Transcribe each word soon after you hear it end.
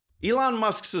Elon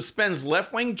Musk suspends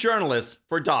left-wing journalists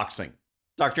for doxing.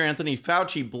 Dr. Anthony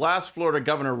Fauci blasts Florida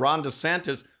Governor Ron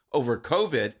DeSantis over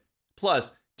COVID.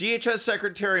 Plus, DHS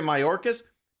Secretary Mayorkas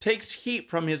takes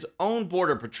heat from his own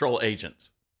Border Patrol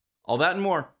agents. All that and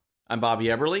more. I'm Bobby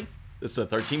Eberle. This is a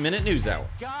 13-minute news hour.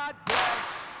 God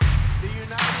bless the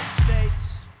United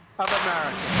States of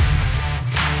America.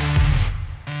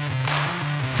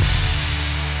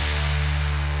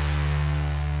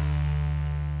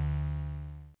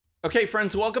 Okay,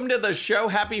 friends, welcome to the show.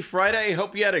 Happy Friday. I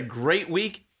hope you had a great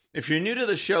week. If you're new to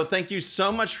the show, thank you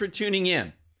so much for tuning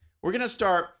in. We're going to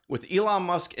start with Elon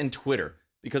Musk and Twitter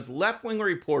because left-wing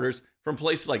reporters from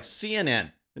places like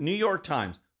CNN, the New York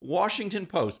Times, Washington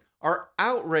Post are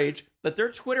outraged that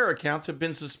their Twitter accounts have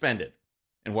been suspended.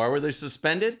 And why were they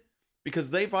suspended? Because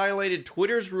they violated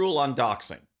Twitter's rule on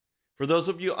doxing. For those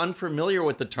of you unfamiliar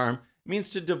with the term, it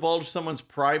means to divulge someone's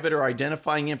private or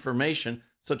identifying information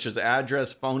such as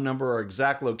address, phone number, or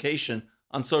exact location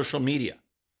on social media.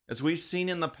 As we've seen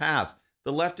in the past,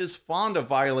 the left is fond of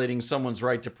violating someone's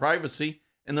right to privacy,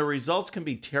 and the results can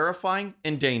be terrifying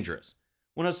and dangerous.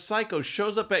 When a psycho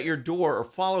shows up at your door or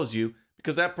follows you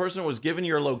because that person was given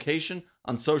your location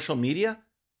on social media,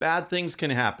 bad things can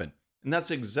happen. And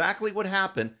that's exactly what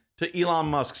happened to Elon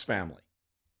Musk's family.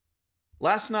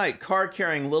 Last night, car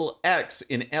carrying Lil X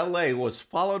in LA was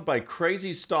followed by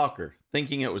crazy stalker,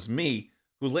 thinking it was me,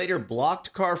 who later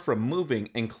blocked car from moving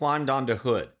and climbed onto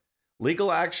hood.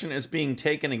 Legal action is being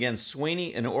taken against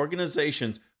Sweeney and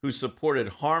organizations who supported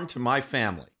harm to my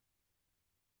family.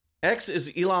 X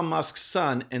is Elon Musk's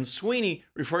son, and Sweeney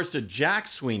refers to Jack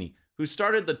Sweeney, who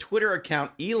started the Twitter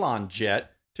account ElonJet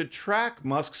to track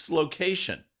Musk's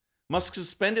location. Musk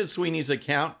suspended Sweeney's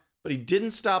account, but he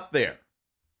didn't stop there.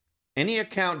 Any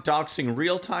account doxing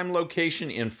real-time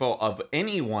location info of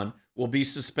anyone will be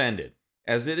suspended,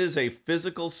 as it is a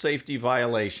physical safety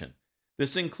violation.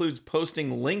 This includes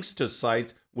posting links to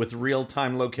sites with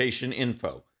real-time location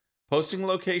info. Posting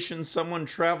locations someone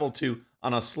traveled to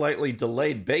on a slightly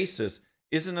delayed basis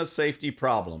isn't a safety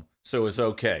problem, so is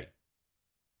okay.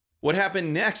 What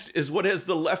happened next is what has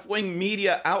the left-wing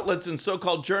media outlets and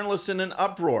so-called journalists in an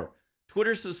uproar.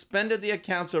 Twitter suspended the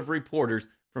accounts of reporters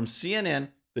from CNN,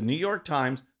 the New York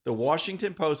Times, the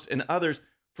Washington Post, and others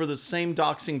for the same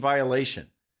doxing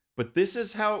violation. But this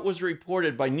is how it was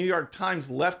reported by New York Times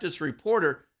leftist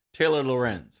reporter Taylor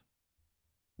Lorenz.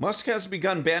 Musk has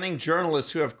begun banning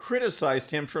journalists who have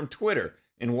criticized him from Twitter.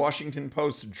 In Washington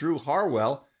Post's Drew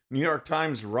Harwell, New York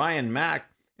Times' Ryan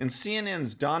Mack, and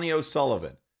CNN's Donnie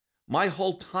O'Sullivan. My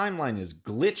whole timeline is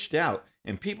glitched out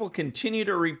and people continue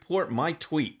to report my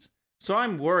tweets, so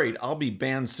I'm worried I'll be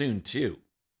banned soon too.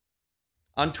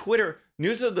 On Twitter,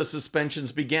 news of the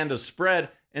suspensions began to spread,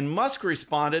 and Musk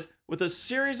responded with a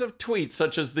series of tweets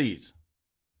such as these.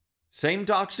 Same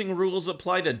doxing rules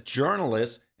apply to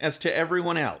journalists as to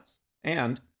everyone else.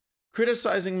 And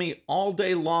criticizing me all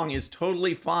day long is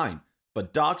totally fine,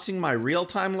 but doxing my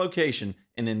real-time location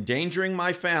and endangering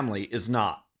my family is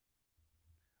not.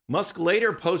 Musk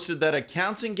later posted that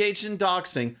accounts engaged in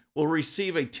doxing will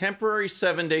receive a temporary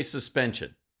 7-day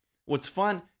suspension. What's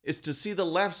fun is to see the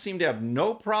left seem to have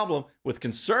no problem with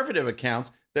conservative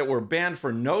accounts that were banned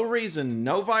for no reason,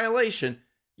 no violation,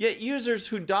 yet users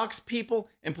who dox people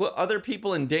and put other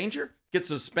people in danger get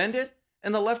suspended,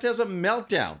 and the left has a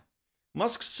meltdown.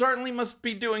 Musk certainly must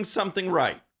be doing something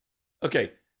right.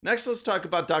 Okay, next let's talk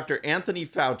about Dr. Anthony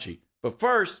Fauci. But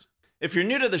first, if you're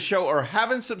new to the show or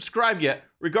haven't subscribed yet,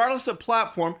 regardless of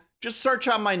platform, just search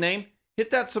out my name, hit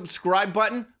that subscribe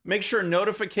button, make sure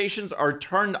notifications are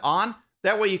turned on.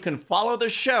 That way you can follow the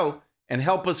show and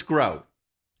help us grow.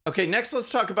 Okay, next let's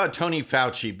talk about Tony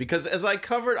Fauci, because as I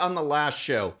covered on the last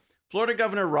show, Florida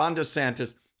Governor Ron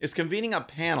DeSantis is convening a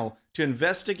panel to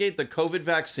investigate the COVID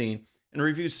vaccine and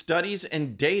review studies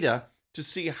and data to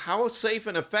see how safe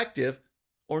and effective,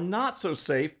 or not so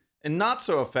safe and not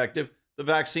so effective, the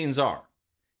vaccines are.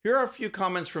 Here are a few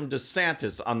comments from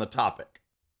DeSantis on the topic.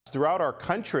 Throughout our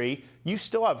country, you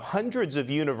still have hundreds of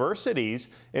universities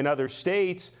in other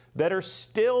states that are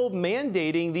still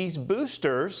mandating these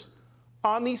boosters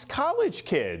on these college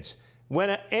kids,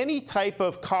 when any type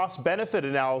of cost-benefit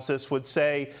analysis would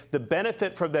say the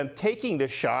benefit from them taking the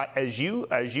shot, as you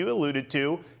alluded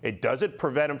to, it doesn't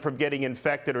prevent them from getting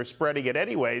infected or spreading it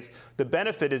anyways. The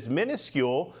benefit is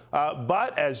minuscule,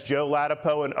 but as Joe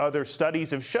Ladapo and other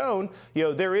studies have shown,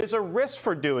 there is a risk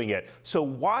for doing it. So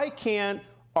why can't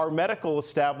our medical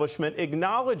establishment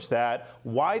acknowledge that?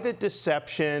 Why the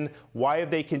deception? Why have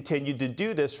they continued to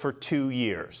do this for 2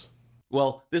 years?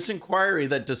 Well, this inquiry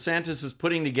that DeSantis is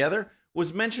putting together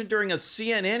was mentioned during a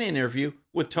CNN interview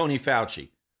with Tony Fauci,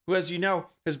 who, as you know,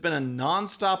 has been a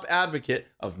nonstop advocate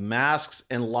of masks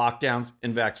and lockdowns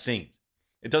and vaccines.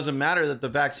 It doesn't matter that the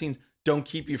vaccines don't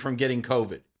keep you from getting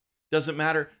COVID. It doesn't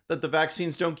matter that the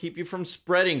vaccines don't keep you from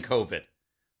spreading COVID.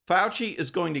 Fauci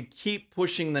is going to keep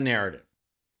pushing the narrative.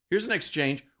 Here's an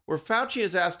exchange where Fauci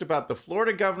is asked about the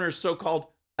Florida governor's so-called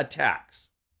attacks.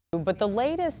 But the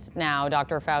latest now,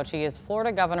 Dr. Fauci, is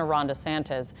Florida Governor Ron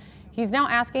DeSantis. He's now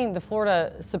asking the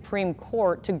Florida Supreme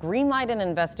Court to greenlight an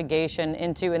investigation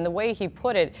into, and the way he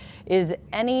put it, is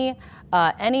any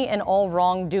and all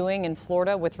wrongdoing in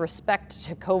Florida with respect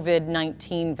to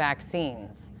COVID-19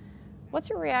 vaccines. What's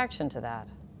your reaction to that?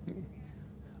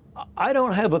 I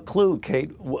don't have a clue,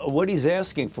 Kate, what he's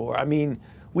asking for. I mean,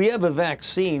 we have a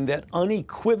vaccine that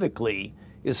unequivocally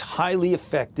is highly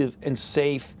effective and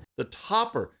safe. The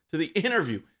topper to the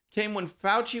interview came when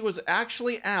Fauci was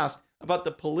actually asked about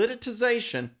the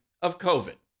politicization of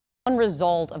COVID. One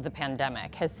result of the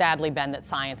pandemic has sadly been that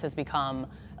science has become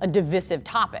a divisive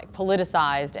topic,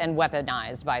 politicized and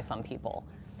weaponized by some people.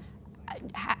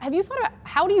 Have you thought about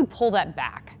how do you pull that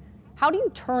back? How do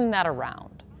you turn that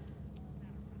around?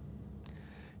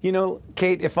 You know,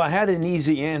 Kate, if I had an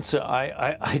easy answer,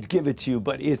 I'd give it to you,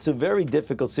 but it's a very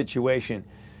difficult situation.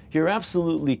 You're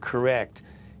absolutely correct.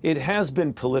 It has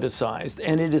been politicized,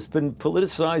 and it has been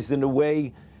politicized in a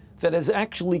way that has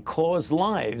actually caused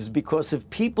lives, because if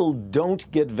people don't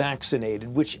get vaccinated,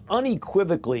 which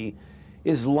unequivocally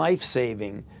is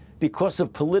life-saving, because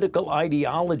of political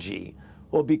ideology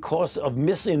or because of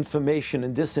misinformation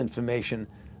and disinformation,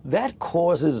 that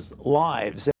causes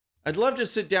lives. I'd love to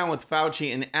sit down with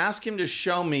Fauci and ask him to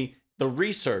show me the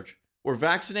research where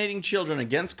vaccinating children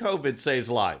against COVID saves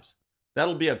lives.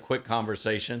 That'll be a quick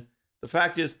conversation. The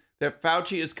fact is that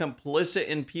Fauci is complicit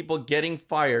in people getting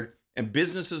fired and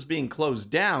businesses being closed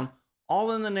down,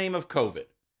 all in the name of COVID.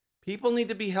 People need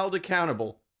to be held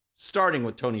accountable, starting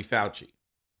with Tony Fauci.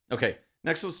 Okay,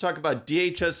 next let's talk about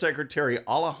DHS Secretary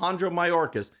Alejandro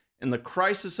Mayorkas and the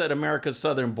crisis at America's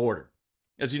southern border.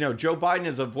 As you know, Joe Biden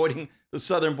is avoiding the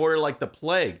southern border like the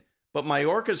plague, but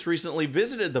Mayorkas recently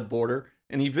visited the border,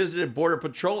 and he visited Border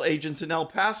Patrol agents in El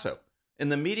Paso, and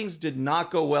the meetings did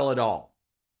not go well at all.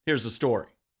 Here's the story.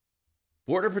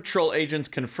 Border Patrol agents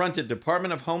confronted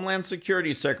Department of Homeland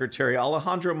Security Secretary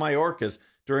Alejandro Mayorkas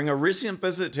during a recent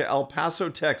visit to El Paso,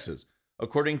 Texas,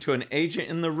 according to an agent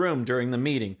in the room during the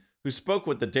meeting who spoke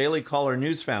with the Daily Caller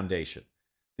News Foundation.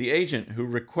 The agent, who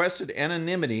requested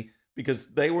anonymity because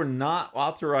they were not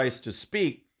authorized to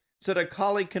speak, said a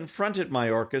colleague confronted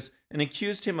Mayorkas and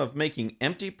accused him of making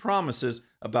empty promises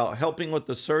about helping with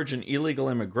the surge in illegal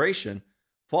immigration,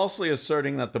 falsely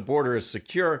asserting that the border is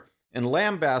secure, and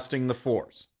lambasting the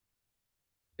force.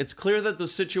 It's clear that the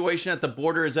situation at the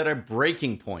border is at a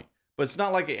breaking point, but it's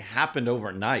not like it happened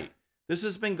overnight. This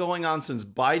has been going on since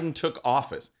Biden took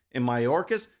office, and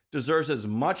Mayorkas deserves as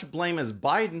much blame as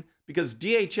Biden because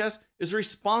DHS is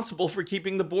responsible for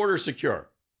keeping the border secure.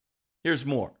 Here's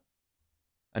more.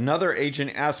 Another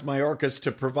agent asked Mayorkas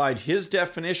to provide his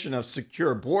definition of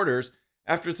secure borders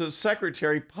after the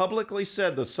secretary publicly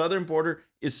said the southern border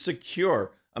is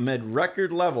secure amid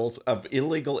record levels of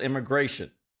illegal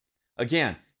immigration.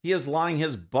 Again, he is lying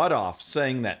his butt off,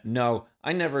 saying that, "No,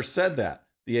 I never said that,"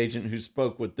 the agent who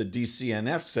spoke with the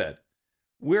DCNF said.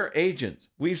 "We're agents.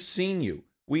 We've seen you.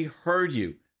 We heard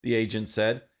you," the agent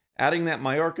said, adding that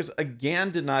Mayorkas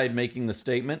again denied making the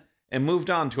statement and moved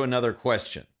on to another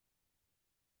question.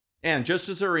 And just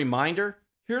as a reminder,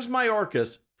 here's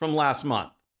Mayorkas from last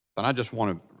month. And I just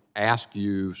want to ask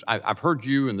you, I've heard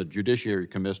you and the Judiciary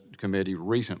Committee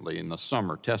recently in the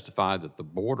summer testify that the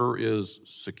border is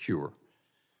secure.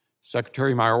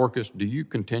 Secretary Mayorkas, do you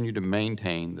continue to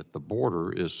maintain that the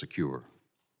border is secure?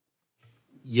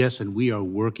 Yes, and we are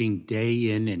working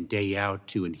day in and day out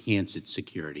to enhance its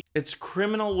security. It's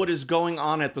criminal what is going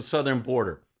on at the southern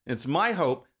border. It's my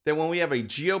hope that when we have a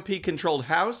GOP-controlled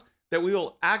House, that we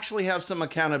will actually have some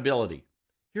accountability.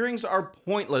 Hearings are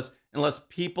pointless unless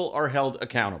people are held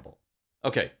accountable.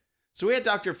 Okay, so we had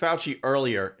Dr. Fauci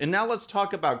earlier, and now let's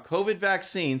talk about COVID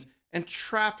vaccines and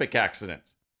traffic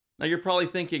accidents. Now you're probably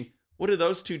thinking, what do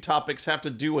those two topics have to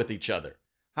do with each other?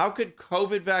 How could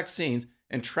COVID vaccines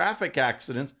and traffic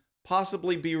accidents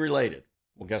possibly be related?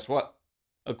 Well, guess what?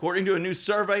 According to a new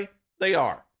survey, they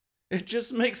are. It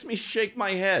just makes me shake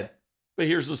my head. But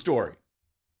here's the story.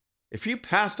 If you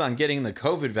passed on getting the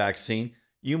COVID vaccine,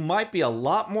 you might be a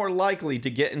lot more likely to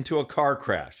get into a car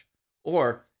crash.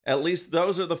 Or at least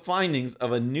those are the findings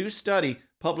of a new study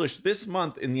published this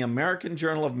month in the American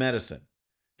Journal of Medicine.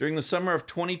 During the summer of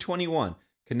 2021,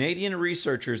 Canadian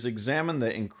researchers examined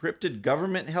the encrypted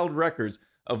government-held records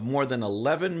of more than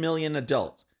 11 million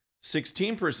adults,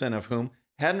 16% of whom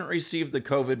hadn't received the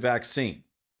COVID vaccine.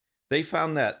 They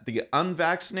found that the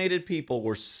unvaccinated people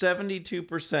were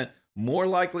 72% more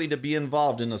likely to be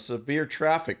involved in a severe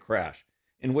traffic crash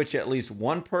in which at least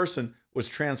one person was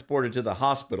transported to the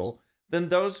hospital than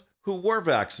those who were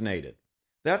vaccinated.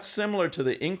 That's similar to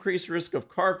the increased risk of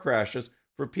car crashes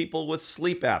for people with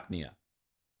sleep apnea.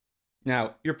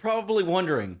 Now, you're probably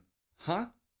wondering, I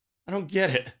don't get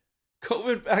it.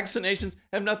 COVID vaccinations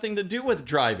have nothing to do with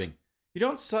driving. You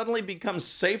don't suddenly become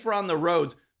safer on the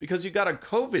roads because you got a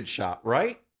COVID shot,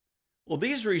 right? Well,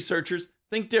 these researchers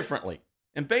think differently.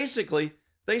 And basically,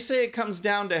 they say it comes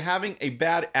down to having a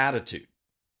bad attitude.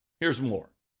 Here's more.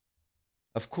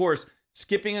 Of course,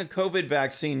 skipping a COVID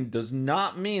vaccine does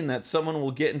not mean that someone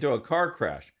will get into a car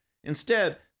crash.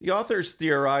 Instead, the authors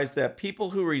theorize that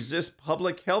people who resist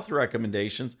public health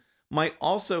recommendations might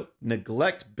also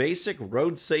neglect basic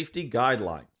road safety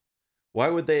guidelines. Why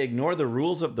would they ignore the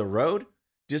rules of the road?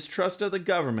 Distrust of the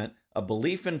government, a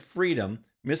belief in freedom,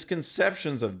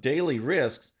 misconceptions of daily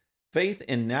risks, faith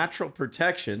in natural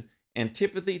protection,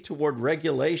 antipathy toward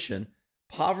regulation,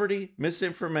 poverty,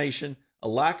 misinformation, a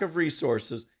lack of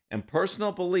resources, and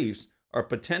personal beliefs are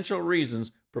potential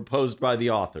reasons proposed by the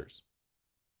authors.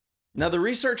 Now, the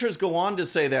researchers go on to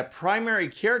say that primary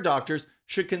care doctors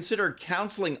should consider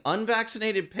counseling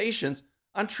unvaccinated patients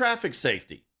on traffic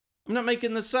safety. I'm not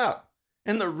making this up.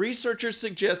 And the researchers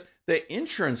suggest that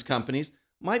insurance companies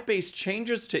might base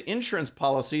changes to insurance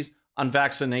policies on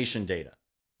vaccination data.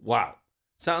 Wow,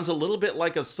 sounds a little bit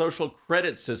like a social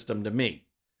credit system to me.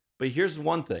 But here's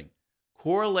one thing.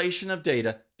 Correlation of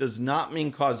data does not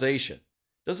mean causation.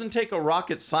 It doesn't take a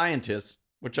rocket scientist,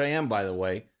 which I am by the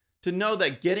way, to know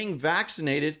that getting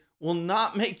vaccinated will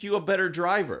not make you a better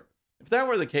driver. If that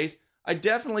were the case, I'd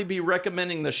definitely be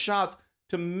recommending the shots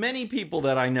to many people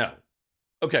that I know.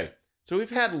 Okay, so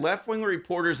we've had left-wing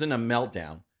reporters in a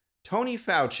meltdown, Tony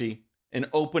Fauci, and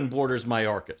Open Borders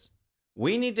Mayorkas.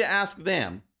 We need to ask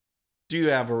them, do you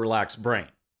have a relaxed brain?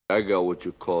 I got what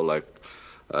you call a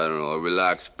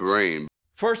relaxed brain.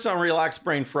 First on Relaxed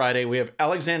Brain Friday, we have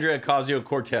Alexandria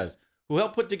Ocasio-Cortez, who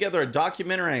helped put together a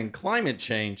documentary on climate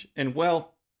change, and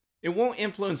well, it won't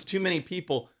influence too many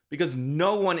people because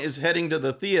no one is heading to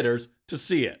the theaters to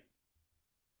see it.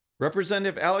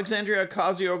 Representative Alexandria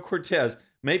Ocasio-Cortez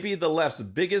may be the left's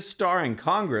biggest star in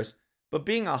Congress, but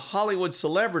being a Hollywood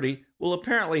celebrity will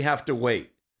apparently have to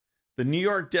wait. The New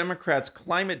York Democrats'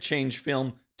 climate change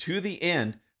film, To the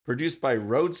End, produced by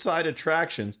Roadside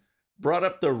Attractions, brought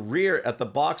up the rear at the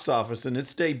box office in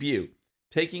its debut,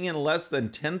 taking in less than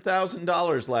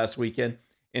 $10,000 last weekend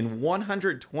in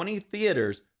 120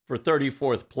 theaters for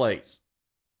 34th place.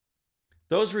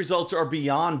 Those results are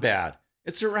beyond bad.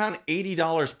 It's around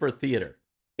 $80 per theater.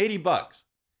 $80.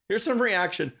 Here's some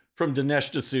reaction from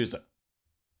Dinesh D'Souza.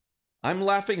 I'm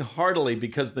laughing heartily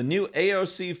because the new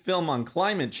AOC film on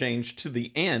climate change, To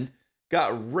the End,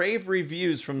 got rave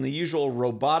reviews from the usual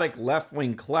robotic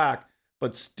left-wing claque,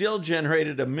 but still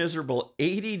generated a miserable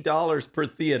 $80 per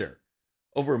theater.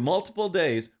 Over multiple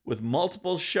days, with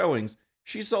multiple showings,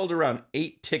 she sold around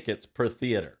 8 tickets per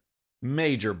theater.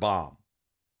 Major bomb.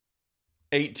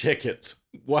 8 tickets.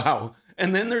 Wow.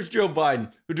 And then there's Joe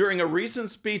Biden, who during a recent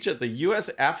speech at the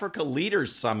U.S. Africa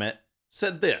Leaders Summit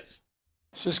said this.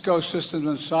 Cisco Systems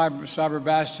and Cyber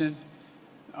Bastion,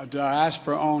 a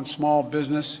diaspora-owned small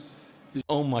business.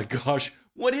 Oh my gosh,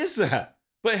 what is that?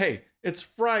 But hey, it's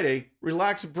Friday,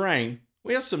 relaxed brain.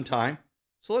 We have some time,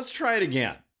 so let's try it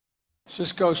again.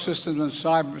 Cisco Systems and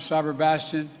Cyber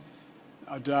Bastion,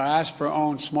 a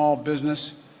diaspora-owned small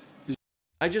business.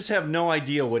 I just have no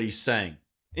idea what he's saying.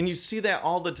 And you see that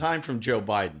all the time from Joe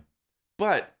Biden.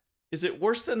 But is it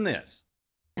worse than this?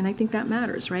 And I think that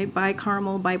matters, right?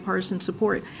 Bipartisan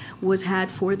support was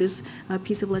had for this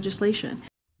piece of legislation.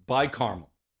 Bicameral.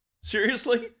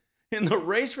 Seriously? In the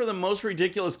race for the most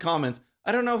ridiculous comments,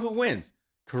 I don't know who wins,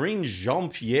 Karine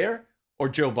Jean-Pierre or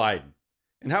Joe Biden.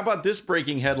 And how about this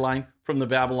breaking headline from the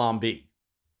Babylon Bee?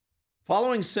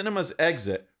 Following Sinema's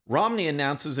exit, Romney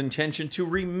announces intention to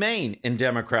remain in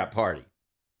Democrat Party.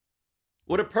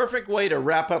 What a perfect way to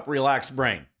wrap up Relaxed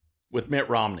Brain with Mitt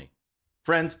Romney.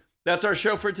 Friends, that's our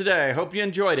show for today. I hope you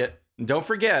enjoyed it. And don't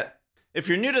forget, if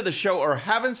you're new to the show or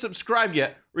haven't subscribed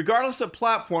yet, regardless of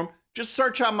platform, just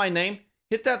search out my name,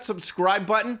 hit that subscribe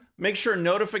button, make sure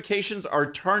notifications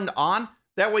are turned on.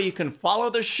 That way you can follow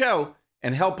the show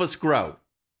and help us grow.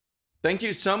 Thank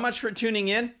you so much for tuning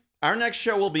in. Our next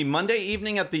show will be Monday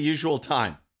evening at the usual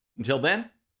time. Until then,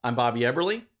 I'm Bobby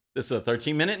Eberle. This is a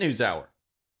 13-Minute News Hour.